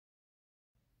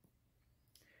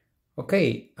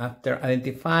Okay, after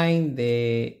identifying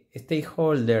the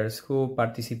stakeholders who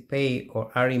participate or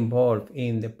are involved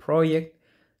in the project,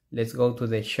 let's go to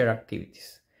the share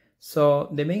activities. So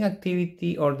the main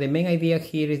activity or the main idea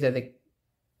here is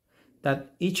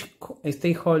that each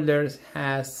stakeholder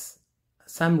has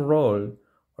some role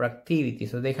or activity,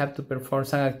 so they have to perform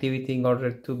some activity in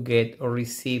order to get or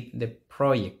receive the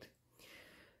project.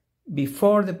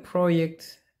 Before the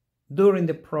project, during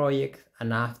the project,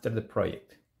 and after the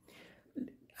project.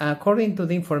 According to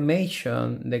the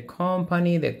information, the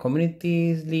company, the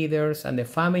communities, leaders, and the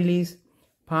families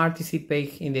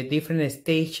participate in the different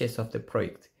stages of the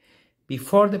project.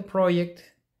 Before the project,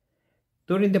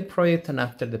 during the project, and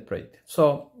after the project.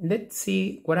 So let's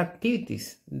see what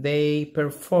activities they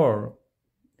perform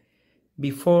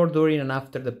before, during, and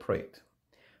after the project.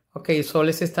 Okay, so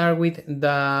let's start with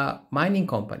the mining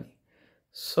company.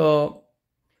 So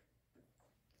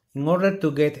in order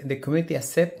to get the community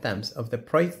acceptance of the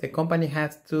project, the company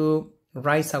has to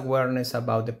raise awareness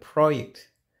about the project.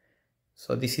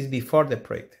 So this is before the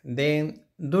project. Then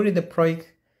during the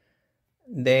project,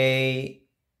 they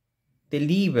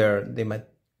deliver the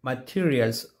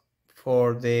materials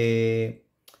for the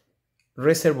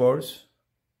reservoirs.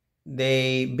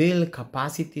 They build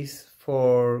capacities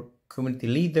for community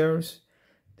leaders.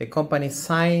 The company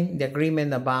signed the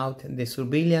agreement about the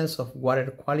surveillance of water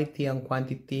quality and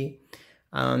quantity.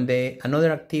 And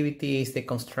another activity is the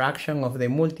construction of the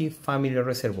multi-family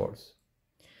reservoirs.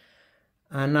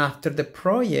 And after the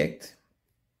project,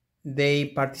 they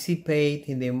participate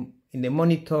in the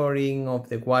monitoring of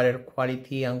the water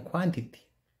quality and quantity.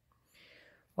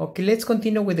 Okay, let's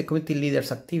continue with the community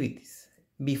leaders' activities.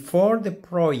 Before the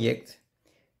project,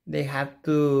 they have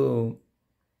to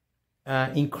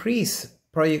increase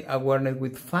project awareness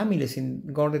with families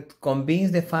in order to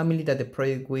convince the family that the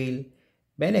project will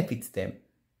benefit them.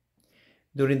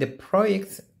 During the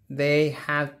project, they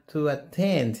have to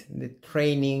attend the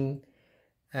training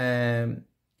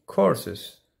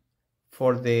courses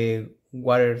for the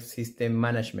water system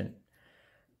management.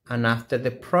 And after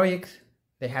the project,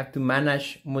 they have to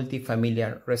manage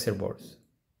multifamiliar reservoirs.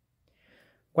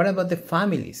 What about the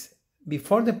families?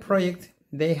 Before the project,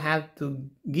 they have to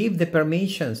give the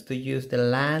permissions to use the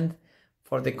land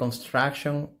for the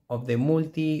construction of the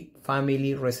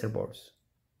multi-family reservoirs.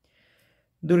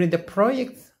 During the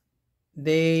project,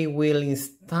 they will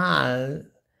install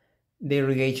the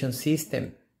irrigation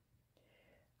system.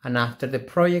 And after the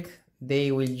project,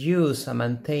 they will use and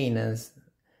maintain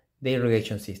the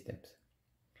irrigation systems.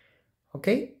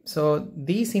 Okay, so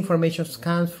this information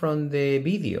comes from the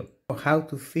video. How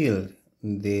to fill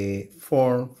the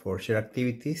form for share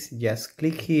activities, just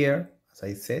click here, as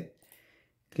I said,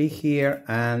 click here,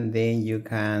 and then you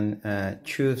can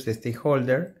choose the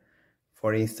stakeholder.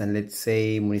 For instance, let's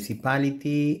say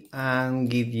municipality, and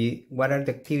give you what are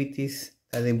the activities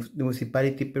that the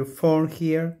municipality perform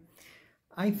here.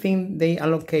 I think they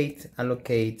allocate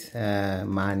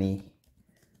money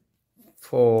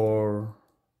for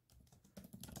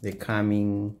the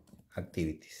coming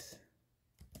activities.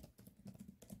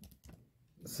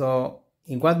 So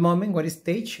in what moment, what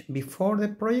stage? Before the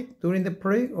project, during the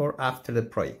project, or after the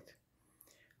project?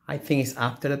 I think it's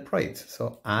after the project.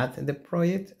 So add the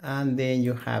project, and then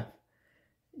you have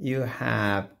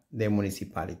the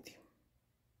municipality.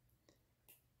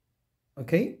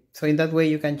 Okay, so in that way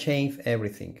you can change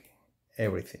everything.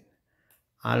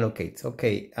 Allocate.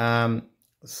 Okay,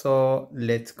 so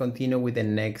let's continue with the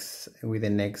next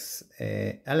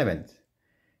element.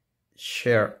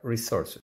 Share resources.